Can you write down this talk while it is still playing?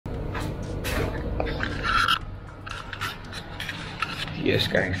Yes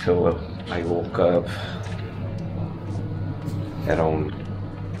guys, so I woke up around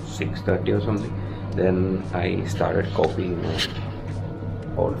 6:30 or something. Then I started copying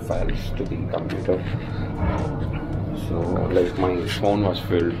all files to the computer. So like my phone was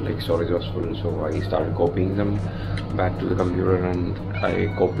filled, like storage was full, so I started copying them back to the computer, and I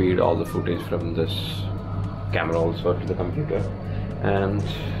copied all the footage from this camera also to the computer. And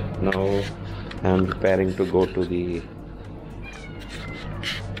now I'm preparing to go to the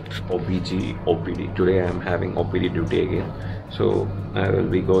OBG OPD. Today I'm having OPD duty again, so I will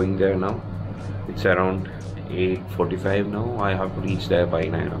be going there now. It's around 8:45 now. I have to reach there by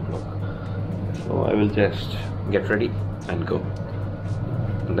 9 o'clock. So I will just get ready and go,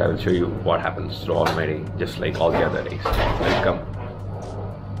 and I will show you what happens throughout my day, just like all the other days. Welcome.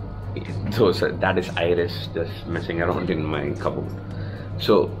 So that is Iris just messing around in my cupboard.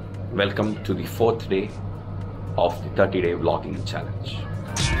 So welcome to the 4th day of the 30-day vlogging challenge.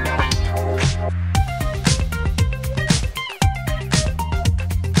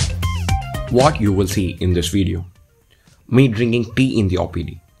 What you will see in this video: me drinking tea in the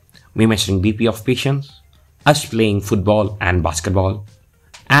OPD, me measuring BP of patients, us playing football and basketball,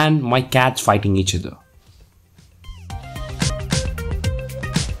 and my cats fighting each other.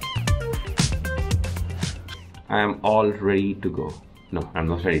 I am all ready to go. No, I'm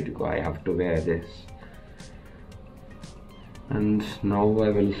not ready to go. I have to wear this. And now I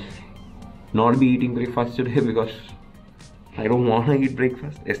will not be eating breakfast today because I don't want to eat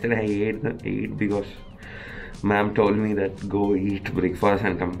breakfast. Yesterday I ate because ma'am told me that go eat breakfast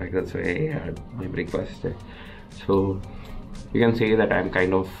and come back. That's why I had my breakfast. So you can say that I'm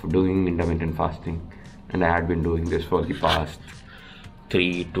kind of doing intermittent fasting, and I had been doing this for the past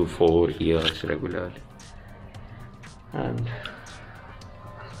 3 to 4 years regularly. And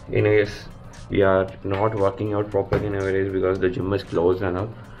anyways, we are not working out properly nowadays because the gym is closed and all,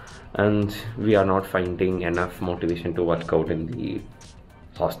 and we are not finding enough motivation to work out in the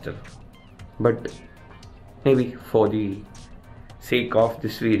hostel. But maybe for the sake of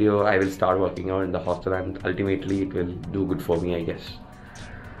this video, I will start working out in the hostel, and ultimately it will do good for me, I guess.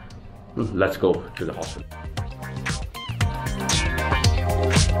 Let's go to the hostel.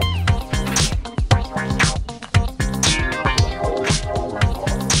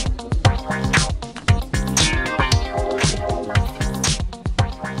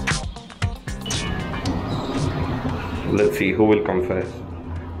 Let's see who will come first.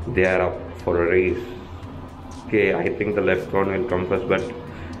 They are up for a race. Okay, I think the left one will come first, but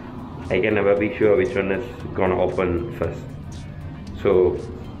I can never be sure which one is gonna open first. So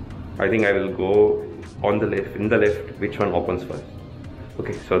I think I will go on the left, in the left, which one opens first.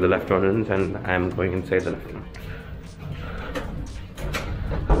 Okay, so the left one ends, and I am going inside the left one.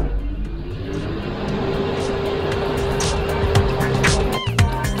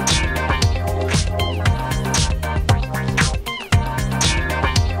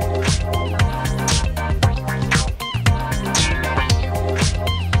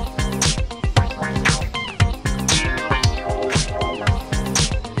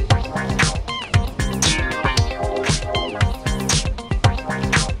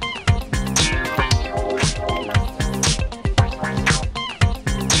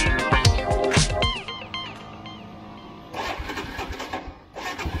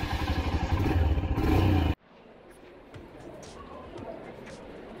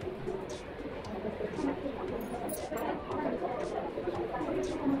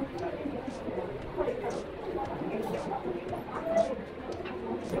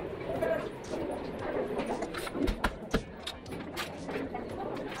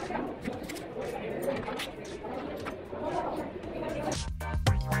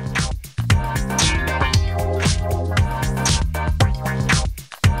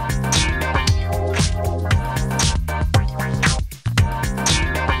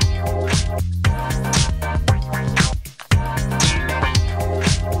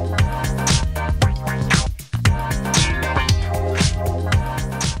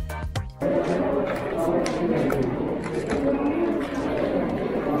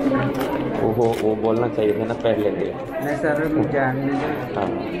 वो बोलना चाहिए था ना पहले के। नहीं sir, जान लीजिए। हाँ,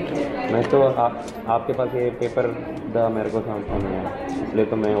 मैं तो आपके पास ये पेपर दा मेरे को समझ में आया, इसलिए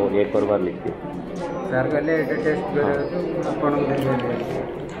तो मैं वो एक बार लिख दी सर। कल टेस्ट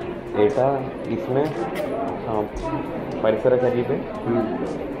एटा इसमें परिसर करी पे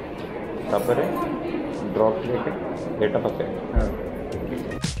तापर ड्रॉप लेके एटा पके।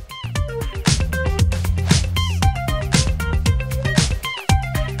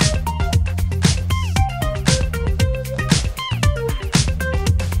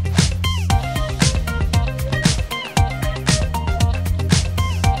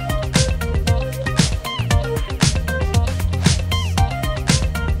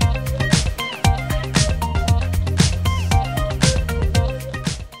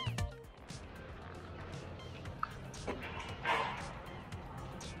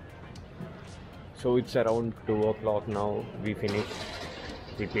 So it's around 2 o'clock now. We finished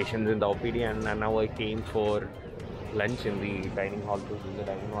the patients in the OPD, and now I came for lunch in the dining hall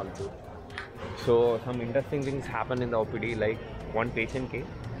too. So some interesting things happened in the OPD. Like one patient came.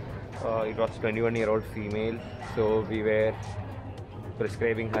 It was 21-year-old female. So we were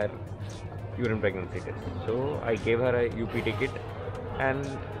prescribing her urine pregnancy test. So I gave her a UP ticket, and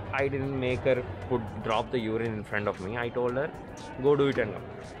I didn't make her drop the urine in front of me. I told her, go do it and come.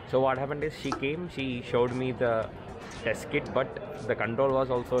 So what happened is she came, she showed me the test kit, but the control was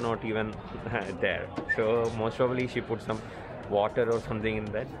also not even there. So most probably she put some water or something in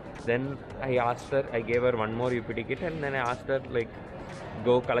that. Then I asked her, I gave her one more UP ticket, and then I asked her, like,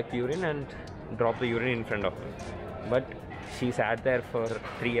 go collect urine and drop the urine in front of me. But she sat there for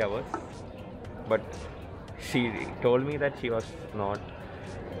 3 hours. But she told me that she was not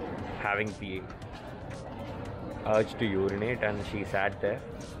having the urge to urinate, and she sat there.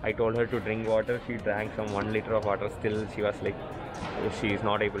 I told her to drink water. She drank some 1 liter of water. Still she was like, she is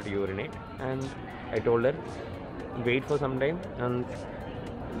not able to urinate. And I told her, wait for some time and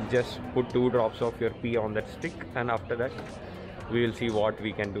just put 2 drops of your pee on that stick, and after that we will see what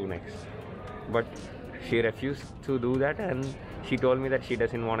we can do next. But she refused to do that, and she told me that she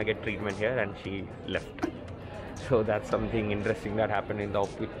doesn't want to get treatment here, and she left. So that's something interesting that happened in the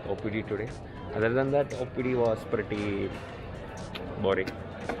OPD today. Other than that, OPD was pretty boring.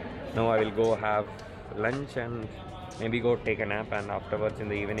 Now I will go have lunch and maybe go take a nap, and afterwards in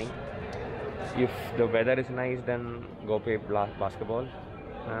the evening, if the weather is nice, then go play basketball.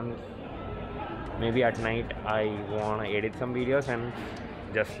 And maybe at night I wanna edit some videos, and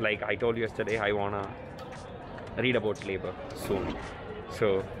just like I told you yesterday, I wanna read about labor soon.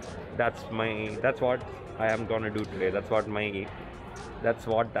 So that's what I am gonna do today. That's what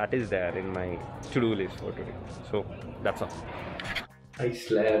is there in my to-do list for today. So that's all. I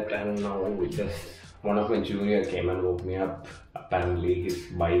slept, and now just one of my junior came and woke me up. Apparently his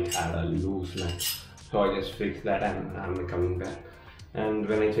bike had a loose nut, so I just fixed that, and I'm coming back. And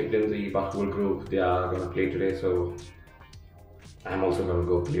when I checked in the basketball group, they are gonna play today, so I'm also gonna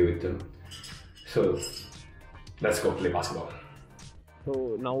go play with them. So let's go play basketball.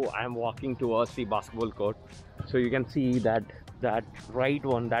 So now I'm walking towards the basketball court. So you can see that right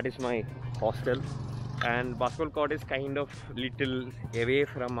one, that is my hostel, and basketball court is kind of little away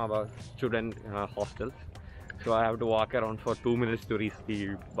from our student hostels. So I have to walk around for 2 minutes to reach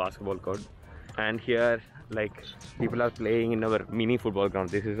the basketball court. And here, like, people are playing in our mini football ground.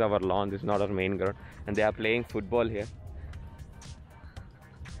 This is our lawn, this is not our main ground, and they are playing football here.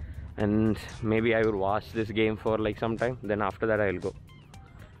 And maybe I will watch this game for like some time, then after that I will go.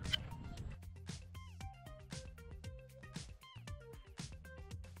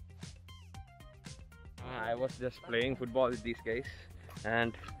 I was just playing football with these guys,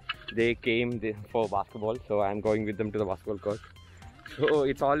 and they came for basketball, so I'm going with them to the basketball court. So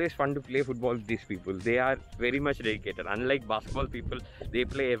it's always fun to play football with these people. They are very much dedicated. Unlike basketball people, they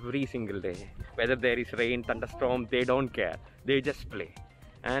play every single day. Whether there is rain, thunderstorm, they don't care. They just play.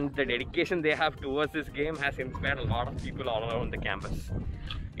 And the dedication they have towards this game has inspired a lot of people all around the campus.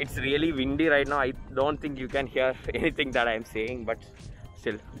 It's really windy right now. I don't think you can hear anything that I'm saying, but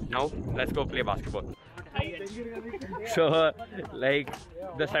still, now let's go play basketball. So, like,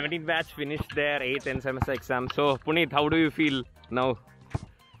 the 17th batch finished their 8th end semester exam. So, Puneet, how do you feel now?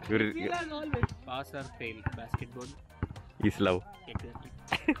 Pass or fail basketball Is love. exactly.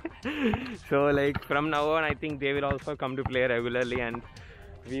 So, like, from now on, I think they will also come to play regularly, and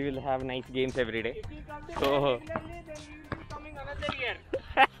we will have nice games every day. So,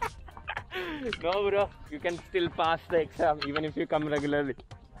 no, bro, you can still pass the exam even if you come regularly.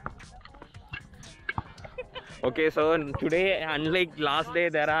 Okay, so today, unlike last day,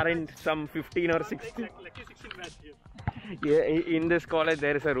 there aren't some 15 or 16. Lucky 16 batch here. Yeah, in this college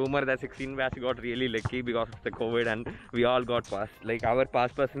there is a rumor that 16 batch got really lucky because of the COVID, and we all got passed. Like, our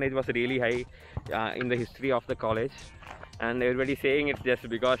pass percentage was really high in the history of the college, and everybody saying it's just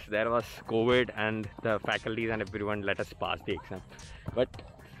because there was COVID and the faculties and everyone let us pass the exam. But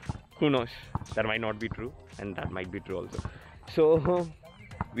who knows, that might not be true, and that might be true also. So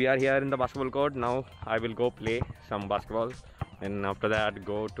we are here in the basketball court. Now I will go play some basketball, and after that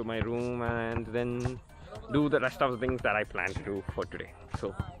go to my room and then do the rest of the things that I plan to do for today.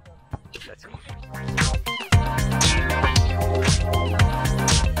 So let's go.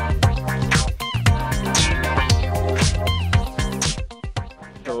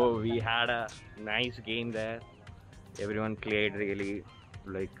 So we had a nice game there. Everyone played really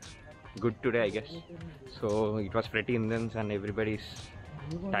like good today, I guess. So it was pretty intense, and everybody's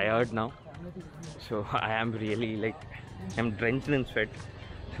tired now. So I am really like, I'm drenched in sweat.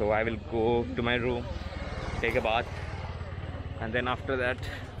 So I will go to my room, take a bath, and then after that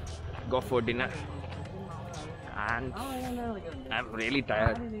go for dinner. And I'm really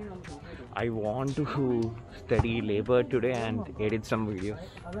tired. I want to study labor today and edit some videos.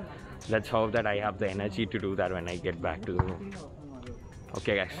 Let's hope that I have the energy to do that when I get back to the room.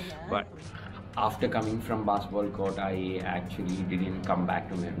 Okay guys, but after coming from basketball court, I actually didn't come back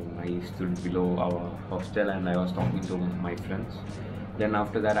to my room. I stood below our hostel and I was talking to my friends. Then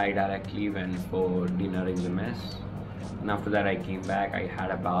after that I directly went for dinner in the mess. And after that I came back, I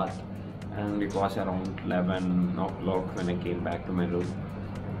had a bath, and it was around 11 o'clock when I came back to my room.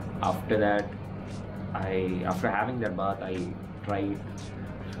 After that, after having that bath, I tried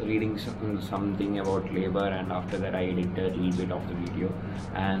reading something about labor, and after that I edited a little bit of the video,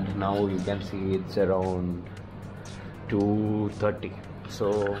 and now you can see it's around 2:30.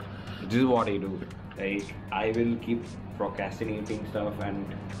 So this is what I do. Like, I will keep procrastinating stuff, and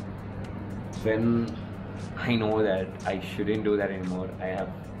when I know that I shouldn't do that anymore, I have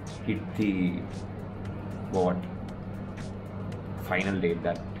hit the final date,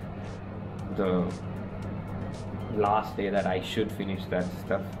 that the last day that I should finish that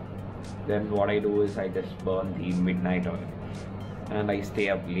stuff. Then what I do is I just burn the midnight oil and I stay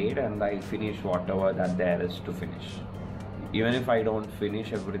up late and I finish whatever that there is to finish. Even if I don't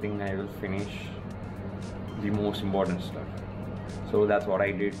finish everything, I will finish the most important stuff. So that's what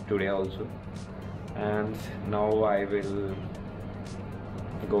I did today also. And now I will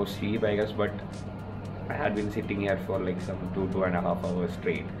go sleep, I guess, but I had been sitting here for like some 2.5 hours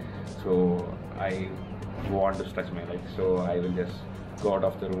straight, so I want to stretch my legs. So I will just go out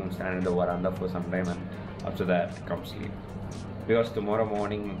of the room, stand in the veranda for some time, and after that come sleep, because tomorrow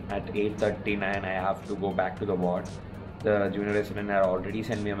morning at 8:39 I have to go back to the ward. The junior resident had already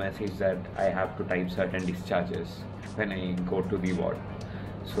sent me a message that I have to type certain discharges when I go to the ward,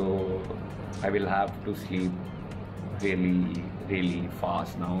 so I will have to sleep really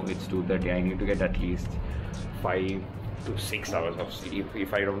fast. Now it's 2:30. I need to get at least 5 to 6 hours of sleep.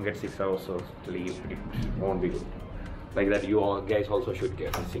 If I don't get 6 hours of sleep, it won't be good. Like that, you all guys also should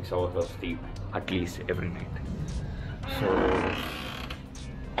get 6 hours of sleep at least every night. So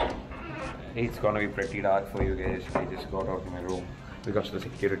it's gonna be pretty dark for you guys. I just got out of my room because the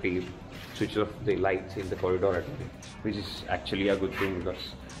security switched off the lights in the corridor at me, which is actually a good thing,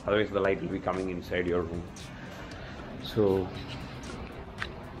 because otherwise the light will be coming inside your room. So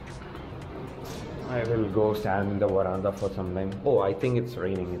I will go stand in the veranda for some time. Oh, I think it's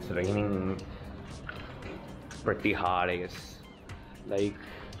raining. It's raining pretty hard, I guess. Like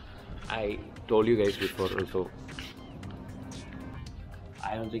I told you guys before also,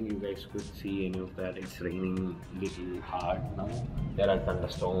 I don't think you guys could see any of that. It's raining little hard now. There are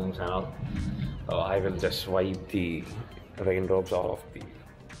thunderstorms and all. I will just wipe the raindrops out of the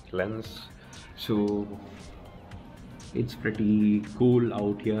lens. So it's pretty cool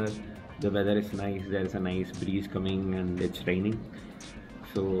out here. The weather is nice. There's a nice breeze coming and it's raining.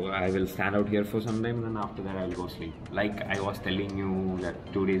 So I will stand out here for some time, and after that I'll go sleep. Like I was telling you that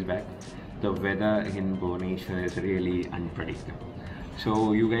 2 days back, the weather in Bhubaneswar is really unpredictable.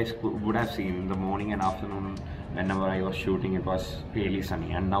 So you guys would have seen in the morning and afternoon, whenever I was shooting, it was really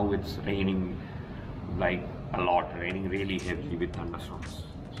sunny, and now it's raining like a lot, raining really heavily with thunderstorms.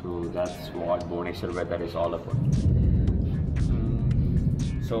 So that's what Bhubaneswar weather is all about.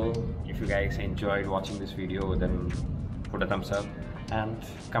 So if you guys enjoyed watching this video, then put a thumbs up and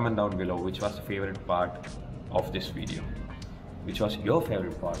comment down below which was the favorite part of this video, which was your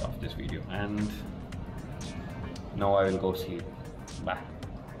favorite part of this video. And now I will go sleep. Bye.